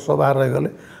 10 ବର୍ଷ ବାହାରେ ରହିଗଲେ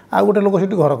ଆଉ ଗୋଟେ ଲୋକ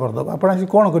ସେଠି ଘର କରିଦେବ ଆପଣ ଆସି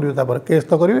କ'ଣ କରିବେ ତାପରେ କେସ୍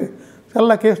ତ କରିବେ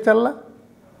ଚାଲିଲା କେସ୍ ଚାଲିଲା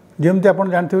ଯେମିତି ଆପଣ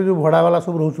ଜାଣିଥିବେ ଯେଉଁ ଭଡ଼ାବାଲା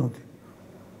ସବୁ ରହୁଛନ୍ତି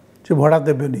ସେ ଭଡ଼ା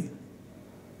ଦେବେନି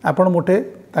ଆପଣ ମୋଟେ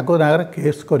ତାଙ୍କ ନାଁରେ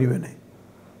କେସ୍ କରିବେ ନାହିଁ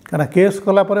କାରଣ କେସ୍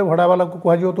କଲା ପରେ ଭଡ଼ାବାଲାକୁ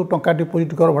କୁହାଯିବ ତୁ ଟଙ୍କା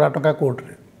ଡିପୋଜିଟ୍ କର ଭଡ଼ା ଟଙ୍କା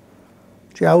କୋର୍ଟରେ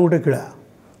ସେ ଆଉ ଗୋଟେ କିଳା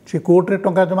ସେ କୋର୍ଟରେ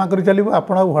ଟଙ୍କା ଜମା କରି ଚାଲିବ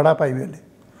ଆପଣ ଆଉ ଭଡ଼ା ପାଇବେନି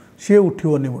ସିଏ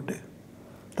ଉଠିବନି ମୋଟେ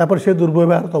ତାପରେ ସେ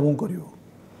ଦୁର୍ବ୍ୟବହାର ତୁମକୁ କରିବ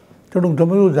तेणु तुम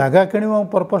जो जगह किण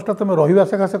पर्पसटा तुम रहा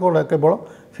सकाशे केवल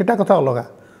सेटा कथा अलग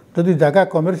जदि जगह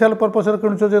कमर्शियल पर्पस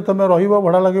किणुच जे तुम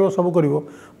भड़ा लगे सब कर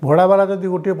भड़ावाला जदि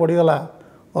गोटे पड़गला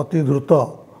अति द्रुत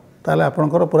ताले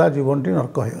आपणकर पूरा जीवन टी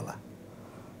नर्क होगला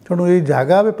तेणु ये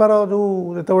जगह बेपार जो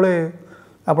जितेबाला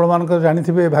आपण मान जानी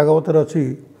भागवत अच्छी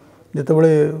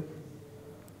जितेबाला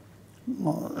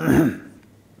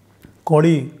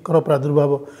कलिकर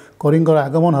प्रादुर्भाव कलिंगर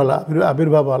आगमन है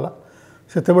आविर्भाव है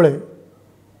सेतेबेले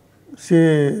सी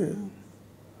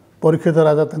परीक्षित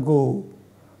राजा तांको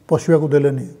पशिया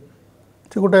देलेनी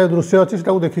से गोटे दृश्य अच्छी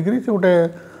से देखिकी से गोटे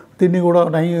तीन गोड़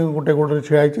ना गोटे गोड़े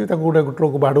छिड़ाई गोटे गोटे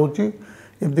लोक बाड़ौची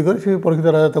एमती कर परीक्षित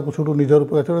राजा ताकू निज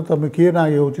रूप तुम किए ना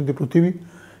ये हूँ पृथ्वी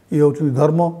ये हूँ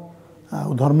धर्म आ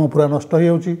धर्म पूरा नष्ट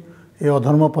हो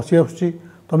अधर्म पशि आसूँ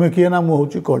तुम किए ना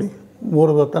मुझे कली मोर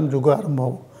बर्तमान जुग आरंभ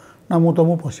हो ना मुझे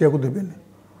तुमको पशिया देवेनि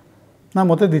ना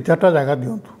मत दी चार्टा जगह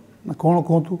दिंतु ना कौन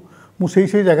कहतु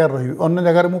मुझे जगार रही अन्य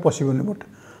जगार मुझे पशिबनी मोटे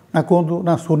ना कहतु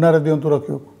ना सोनार दिंतु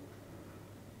रखा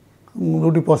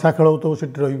जो पशा खेल हो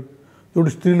सीट रही जो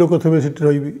स्त्री लोक थे सीट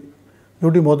रही जो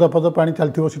मद फद पा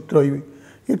चलती सीट रही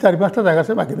ये 4-5टा जगह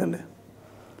से मागिदेले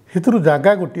से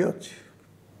जगह गोटे अच्छी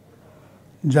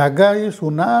जगह ये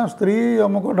सुना स्त्री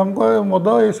अमुक ढमक मद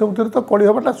ये सब तो कली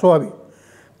हवाटा स्वाभाविक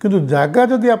किंतु जगह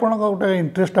जदि आप गोटे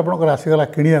इंटरेस्ट आपंकर आसीगला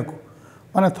किणा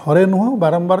माने थरे नुह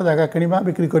बारंबार जगह किणवा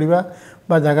बिक्री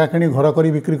करवा जगह किणी घर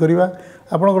कर बिक्री करवा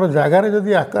आपंकर जगार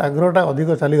जदि आग्रहटा अधिक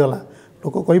चलीगला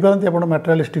लोक कहींपारती आप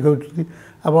मटेरियलिस्टिक होती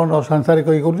आप सांसारिक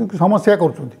कर समस्या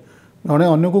कर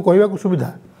अन्य को कहवाक सुविधा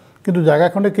किंतु जगह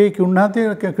खंडे कहीं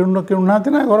किणुना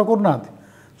ना घर करना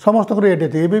समस्त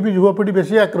ये भी युवपीढ़ी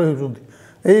बेसी आग्रही होती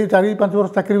यही 4-5 वर्ष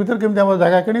चाकरी भर केमी आम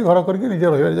जगह किणी घर करके निजे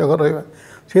रहा घर रहा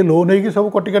सी लोन हो सब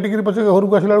कटी काटिक पचे घर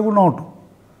को आसला बेलू नौटू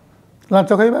लांच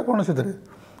खाइबा कौन से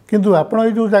किंतु आप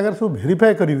जो जगार सब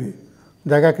भेरीफाए करेंगे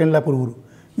जगह किणला पूर्व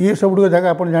ये सब जगह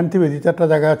आप जानते 2-4टा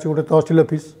जगह अच्छी गोटे तहसिल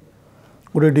ऑफिस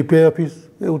गोटे डीपीआई ऑफिस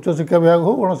उच्च शिक्षा विभाग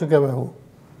हो गण शिक्षा विभाग हो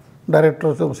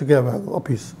डायरेक्टर शिक्षा विभाग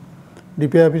ऑफिस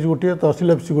डीपीआई ऑफिस गोटे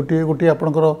तहसिल ऑफिस गोटे गोटे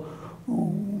आपणकर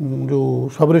जो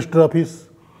सब रजिस्टर ऑफिस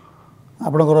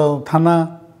आपणकर थाना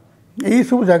यही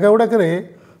सब जगह गुड़ाक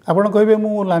आपड़ कहे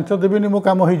मु लांच देवी मो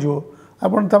कम हो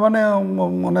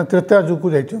माने त्रेता जुग को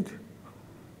जाइछंती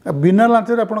बिना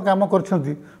लांच आप कम कर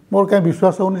मोर कहीं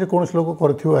विश्वास होनी कौन लोक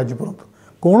कर आज पर्यंत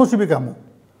कौन भी कम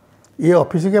ये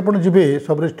ऑफिस की आप जी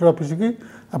सब रजिस्टर ऑफिस की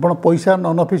आप पैसा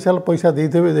नन ऑफिशियल पैसा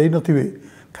दे नथिबे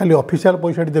खाली ऑफिशियल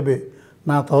पैसा देवे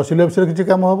ना तहसिल ऑफिस किसी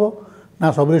काम हम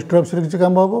ना सब रजिस्टर ऑफिस किसी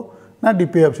काम हम ना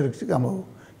डीपीआई ऑफिस किसी काम हम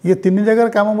ये 3 जगार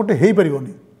काम मोटे हो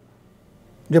पारनी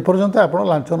जे पर्यंत आप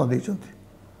लांच न देइछंती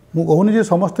मु कहूनी जे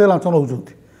समस्ते लांच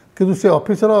नौचंती किंतु से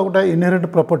ऑफिसर गोटे इनहेरेंट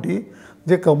प्रॉपर्टी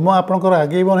जे कम आपंकर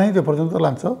आगेब ना जे पर्यंत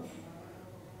लांच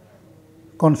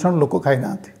कनसर्न लोक खाई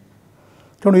ना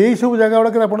तेणु यही सब जगह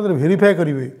गुड़ाक आप भेरीफाए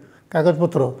करेंगे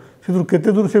कागजपत्र से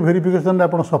केते दूर से भेरिफिकेशन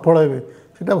आप सफल हे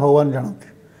सीटा भगवान जानते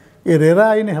ये रेरा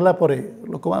आईन है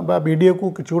लोक वीडियो को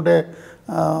किसी गोटे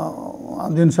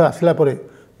जिनस आसला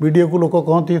वीडियो को लोक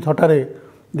कहती थटारे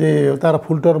जे तार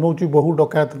फुल टर्म हो बहु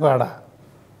डकायत आड़ा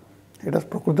यहाँ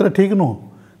प्रकृति में ठीक नुह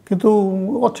किंतु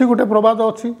अच्छी गोटे प्रवाद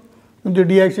अच्छी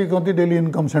डीआईसी कहती डेली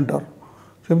इनकम सेंटर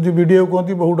सेमती वीडियो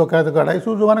कहती बहु डकायत आड़ा ये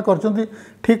जो मैंने कर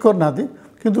ठीक करना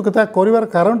किंतु कर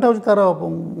कारणटा हूँ तार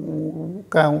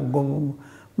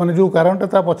माने जो कारणटा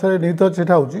ता पछरे निहित अच्छे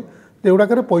हूँ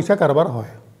गुड़ाक पैसा कारबार है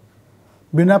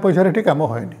बिना पैसा ये कम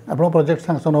होनी आप प्रोजेक्ट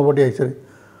सांसन हम डीआईसी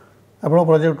आप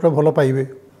प्रोजेक्ट भल पाइबे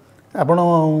आप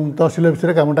तहसिल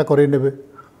ऑफिस कामटा करने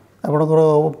आपणकर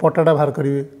पट्टाटा बाहर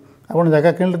करेंगे आप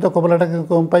जगह किणले तो कबलाटा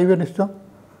पाइबे निश्चय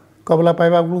कबला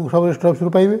पाइबा सब रजिस्टर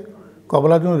ऑफिस पाइबे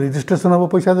कबला जो रजिस्ट्रेशन हम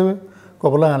पैसा देवे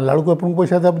कबला आनला बेलू आपको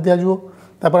पैसा दिज्व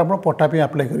तापर आप पट्टा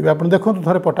आप्लाय करेंगे आप देखो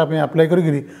थे पट्टा आप्लाय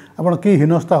करी आप कि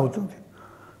हीनस्था होती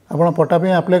आप पट्टा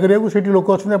आप्लाय करा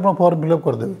लोक अच्छे आप फर्म फिलअप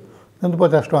करदेवे दिंतु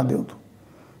 50 टଙ୍କା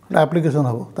दिंतु आप्लिकेसन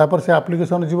हम तापर से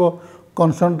आप्लिकेसन जीव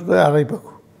कनसर्न आरआई पाक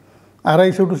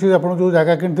आरआई से सी आप जो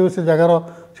जगह किणिथे से जगार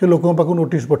से लोकों पाक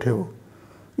नोटिस पठेब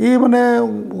ये मैंने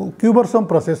क्यूबरसम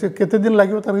प्रोसेस केते दिन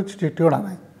लगे तार किसी ठिकाना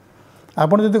ना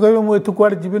आपड़ जब कहे मुझे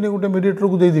कुआड़े जीवन गोटे मेडिएटर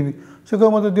को देदेवी से कह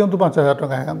मत दिंतु 5000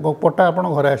 टଙ୍କା पट्टा आप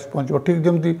घर आस पहुँच ठीक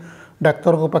जमी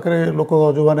डाक्तर पाखे लोक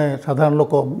जो मैंने साधारण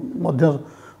लोक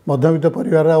मध्यवित्त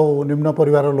परिवार और निम्न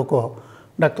परिवार लोक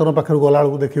डाक्तर पाखे गला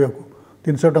बेलू देखा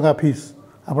 300 टଙ୍କା फीस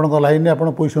आपण लाइन आप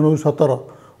पैसा नौ 17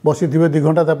 बसी थे 2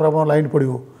 घंटा तापर आप लाइन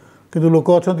पड़ो किंतु लोक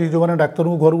अच्छा जो मैंने डाक्तर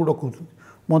को घर को डकाउँ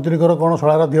मंत्री घर कौन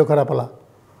शलार देह खराब है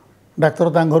डाक्तर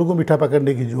घर को मिठा पैकेट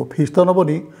लेकिन जीव फीस तो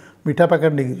नबनी मिठा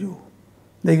पैकेट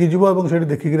लेकिन जीव और से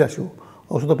देखिक आसो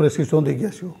औषध प्रेस्क्रिप्शन देकी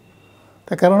आसो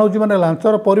ता कारण हूँ मैंने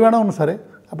लांचर परिमाण अनुसार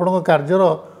आपण कार्यर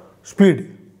स्पीड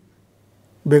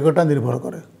बेगटा निर्भर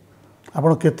करे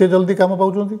आपण केते जल्दी काम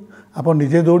पाउछंती आपण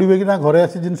निजे दौड़े कि ना घरे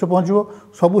आसी जिनस पहुँचो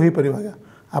सबू हो पार आज्ञा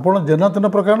आपण जेन तेन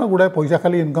प्रकार गुड़ाए पैसा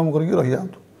खाली इनकम करके रही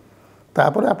जातु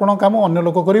तापर आपण काम अन्य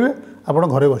लोक करेंगे आपण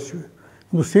घरे बसवे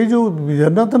कि से जो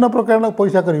जेन तेन प्रकार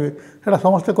पैसा करेंगे सेटा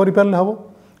समस्ते करें हम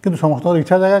कि समस्त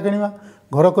इच्छा जगह किणवा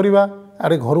घर करवा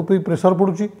आड़े घर पर प्रेसर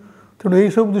पड़ुची तेणु यही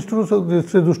सब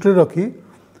दृष्टि रखी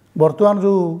बर्तमान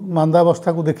जो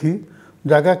मांदावस्था को देखी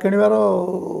जगह किणवार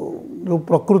जो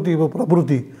प्रकृति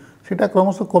प्रवृत्ति सेटा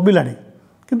क्रमश कमिला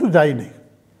किंतु जाई नहीं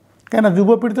कहीं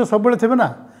युवपीढ़ी तो सब थे ना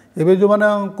एवं जो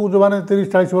मैंने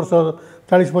 30-40 वर्ष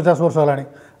 40-50 वर्ष है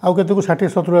आउ के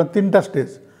 60-70 3टा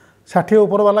स्टेज 60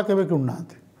 ऊपर वाला केवे किणुना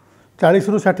 40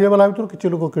 ରୁ 60 वाला भर किसी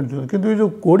लोग किणुच्च कि जो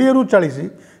 20 ରୁ 40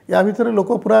 या भितर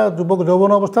लोक पूरा युवक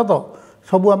यौवन अवस्था तो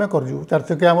सबू आम करजु 4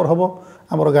 चकिया आमर हम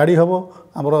आमर गाड़ी हम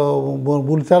आमर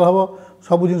बुलचाल हम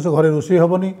सब जिन घरे रोषे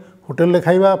हेनी होटेल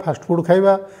खाइबा फास्ट फूड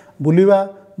खाइबा बुलिबा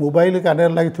मोबाइल कान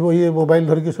लगी ये मोबाइल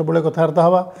धरिकी सब कथबार्ता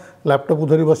हवा लैपटॉप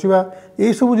धरी बसवा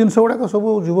यही सब जिन गुड़ाक सब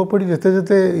युवपीढ़ी जिते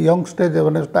जिते यंग स्टेज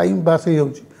मैंने टाइम पास हो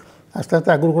आस्ते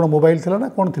आस्ते आगुरी कौन मोबाइल थी ना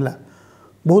कौन थी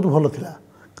बहुत भल था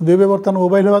कि बर्तमान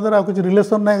मोबाइल हवा द्वारा किसी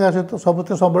रिलेसन ना क्या सहित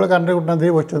सबसे सब कान में गोटा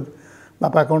दे बस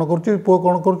बापा कौन कर पुओ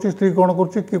कौन कर स्त्री कौन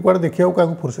कर किए देखा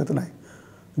क्या फुर्सत ना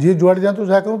जी जुआड़े जातु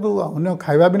जहाँ करूँ अन्य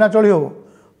खावा बिना चढ़ी हे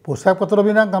पोशाक पत्र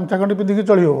बिना गामछा खंडी पिंधिकी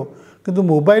चढ़ी हे कि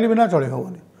मोबाइल बिना चढ़ी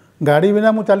हेनी गाड़ी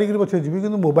बिना मुझे चलिक बचे जी कि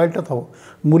मोबाइलटा थो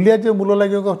मूलिया जे मूल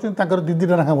लगे कहते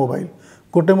दीटा लेखा मोबाइल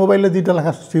गोटे मोबाइल 2टा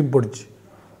लेखा सिम पड़ी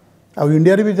आ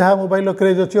इंडिया भी जहाँ मोबाइल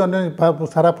क्रेज अच्छी अन्य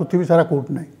सारा पृथ्वी सारा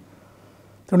कौट ना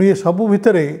तेणु ये सबू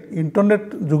भितर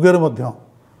इंटरनेट जुगे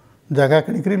जगह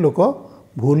किणिक लोक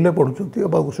भूल पड़ुंट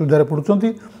असुविधा पड़ुंट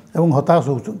हताश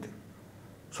होती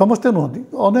समस्ते नुहति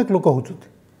अनेक लोक होती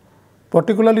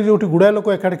पर्टिकुलाली जो गुड़ाए लोक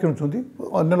एकाठी किणुंट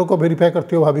अन्य लोक भेरीफाए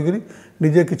करते भाविक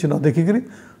निजे किसी न देखिक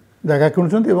जगह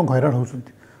किणुंट हैरान होती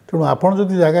तेणु आपड़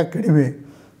जदि जगह किणवे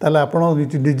ताले आपण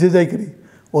निजे जाकि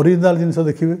ओरिजिनल जिनस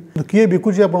देखिए किए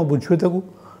बिकुची आप बुझे ताकू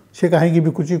सी कहीं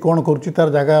बिकुची कौन करुच्ची तार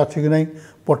जगह अच्छी कि ना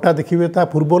पट्टा देखिए ता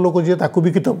पूर्व लोक जी ताकू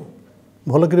बिकिथब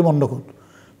भल कि मन रखु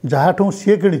जहाँ ठूँ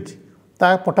सी कि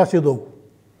ता पट्टा सी दौ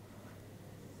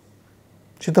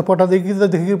सी तो पट्टा देखिए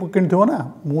देखिए कि ना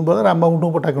मुझे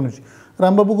रामबाबू पट्टा किणुची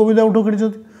रामबाबू गोविंद बाबू किणी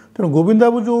तेणु गोविंद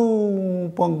बाबू जो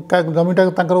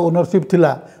जमीटा ओनरशिप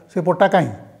थिला से पट्टा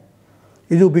कहीं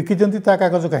ये जो बिकिचंती ता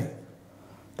कागज कहीं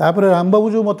तापर रामबाबू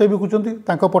जो मत बिकुचंती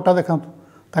पट्टा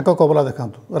देखातु कबला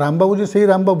देखातु रामबाबू जी से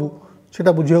रामबाबू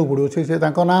से बुझे पड़ो से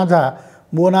ना जहाँ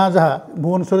मो ना जहाँ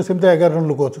भुवनेश्वर सेमती 11 जन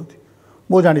लोक अच्छा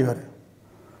मो जानवर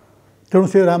तेणु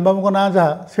से रामबाबू ना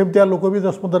जहाँ सेमती लोक भी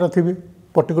 10-15 थे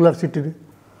पर्टिकुलर सिटी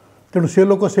तेणु से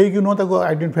लोक से नुह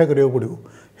आइडेंटिफाए करा पड़ो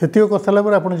हेतिक कर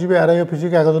सारापर आप जी आरआई ऑफिस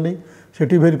कागज नहीं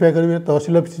सेठी भेरीफाए करेंगे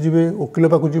तहसिल ऑफिस जी वकिल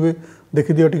पाक जी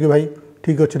देखिदिव टी भाई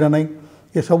ठीक अच्छी ना ना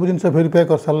ये सब जिन भेरीफाए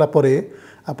कर सारापर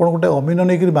आप गोटे अमीन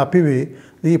नहीं मापिबे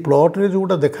ये प्लॉट्रे जो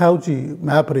गोटा देखा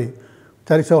मैप्रे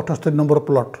 478 नंबर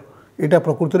प्लॉट यहाँ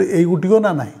प्रकृति में यही गोटिक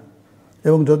ना ना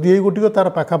एवं जदि यही गोटिक तार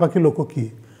पाखापाखि लोक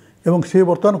किए एवं सी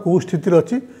बर्तमान कौ स्थित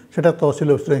अच्छी से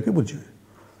तहसिल ऑफिस जाकि बुझे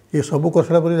ये सब कर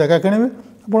सारापर जगह किणवे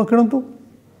आप किणतु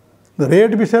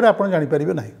रेट विषय आप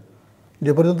जापर ना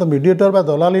जेपर्यंत मीडिएटर बा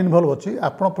दलाल इनवल्व अच्छी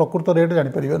आप प्रकृत रेट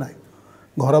जापर ना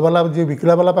घर वाला जी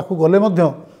बिकला वाला पाखु गले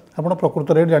आप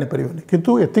प्रकृत रेट जापर नहीं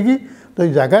किंतु एतिकी तो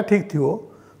जगह ठीक थी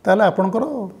ताले आपणकर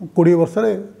 20 वर्ष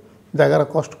जगार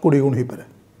कस्ट 20 गुण हो पाए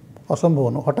असंभव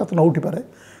न हठात न उठी पारे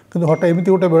किंतु हठात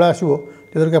एमती गोटे बेला आसो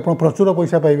जो कि आप प्रचुर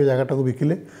पैसा पाइबे जगटा को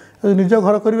बिकिले निज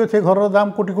घर करेंगे से घर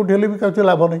दाम कोटी कोटी हेल्ले भी किसी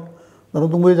लाभ नहीं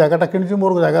धरतु मुझे जगटा कि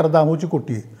मोर जगार दाम हूँ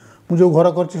कोटी मुझे जो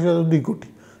घर कर 2 कोटी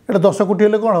ये 10 कोटी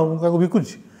हेल्ले कौन हम क्या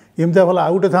बिकुची एमती भल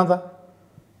आउ गोटे था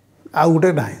आउ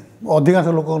गोटे ना अधिकांश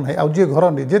लोक ना आउ जी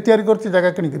घर निजे तैयारी कर जगह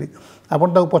किणिक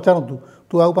आपन पचारतु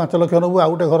तू आउ 5 लाख नबू आउ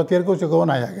गोटे घर तैयारी कर कह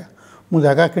ना आज्ञा मुझे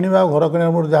जगह किणवा आ घर कि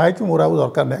मोर जहाँ मोर आउ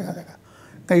दरकार नहीं आज्ञा जगह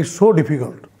कहीं सो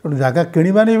डिफिकल्ट तेणु जगह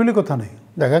किणवा नहीं बोली कथा नहीं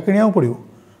जगह किणा पड़ो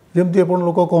जमी आप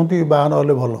लोक कहते बाहा ना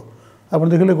भल आप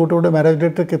देखिए गोटे गोटे मैरेज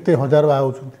डेट्रे केते हजार बाहा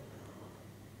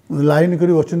होती लाइन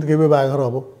कर बच्चे के बाहाघर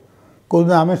हम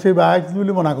कौन आम से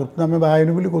बाहर मना कर आम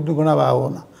बाहन बोली कौन गणा बाहा हो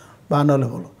ना बाहा ना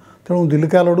भल तेणु दिल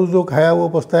का लड्डू जो खाया वो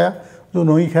पछताया जो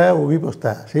नहीं खाया वो भी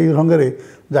पछताया से ढंग से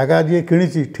जगह जी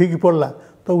किणी ठीक पड़ला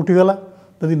तो उठीगला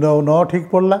जदि न ठीक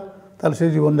पड़ला ताल से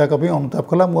जीवन जाक अनुताप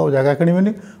कला मुझे जगह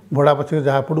किणवेनि भड़ा पछे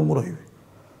जहाँ पड़ू मुझे रही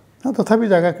हाँ तथापि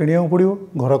जगह किणा पड़ो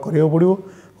घर करा पड़ो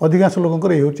अधिकांश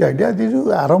लोक ये हूँ आइडिया जी जो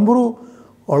आरंभ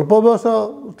अल्प बयस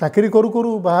चाकरी करू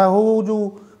करू बाहा हो जो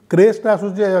क्रेजटा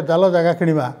आसूँ जाल जगह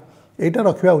किणवा यहाँ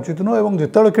रखा उचित नुह और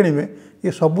जिते किणवे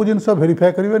ये सबू जिन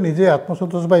भेरीफाए करेंगे निजे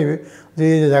आत्मसंतोष पाइबे जे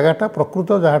ये जगहटा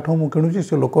प्रकृत जहाँ मुझे किणुची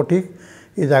से लोक ठीक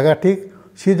ये जगह ठीक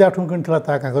सी जाठू किणा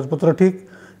ता कागजपत्र ठीक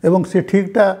एवं सी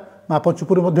ठीकटा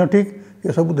मापचुपुरी ठीक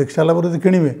ये सब देख सारा पर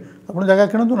किणवे आप जगह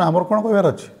किणतु ना आमर कौन कहार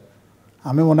अच्छे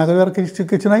आम मना कर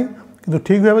किसी ना कि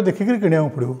ठीक भाव देखिक किणा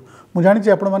पड़ो मुझे जानी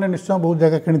आपने निश्चय बहुत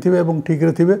जगह किणिथे और ठीक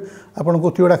थे आपन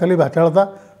गोटे खाली बाचालता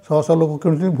शह शह लोक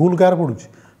कि भूल कार पड़ू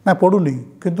ना पड़ूनी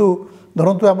किंतु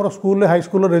धरतु आम स्कूल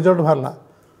हाईस्कूल रिजल्ट बाहर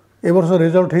ए वर्ष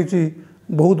रिजल्ट होती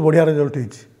बहुत बढ़िया रिजल्ट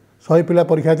होती 100 पिला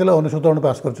परीक्षा थे 99 जन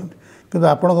पास कर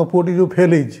आपण पुओटी जो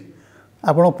फेल होती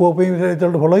आपण पुओ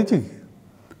रिजल्ट भल होती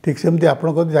ठीक सेमती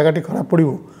आपण जगह खराब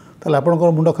पड़ो ताल आप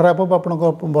मुंड खराब हम आप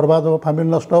बर्बाद हम फैमिली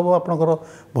नष्ट हम आपंकर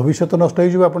भविष्य नष्ट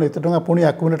होते टाँग पुणी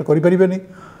आकुमुलेट करें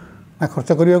ना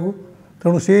खर्च करने को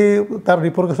तेणु सी तार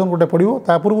रिपोर्केसन गोटे पड़ो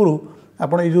ता पूर्व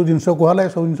आप जो जिनस कहला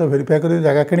सब जिन भेरीफाए कर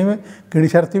जगह किणवे कि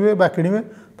सारी किणवे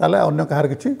ताल अन्य कहार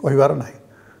किसी कहबार ना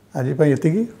आज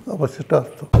ये अवशिष्ट।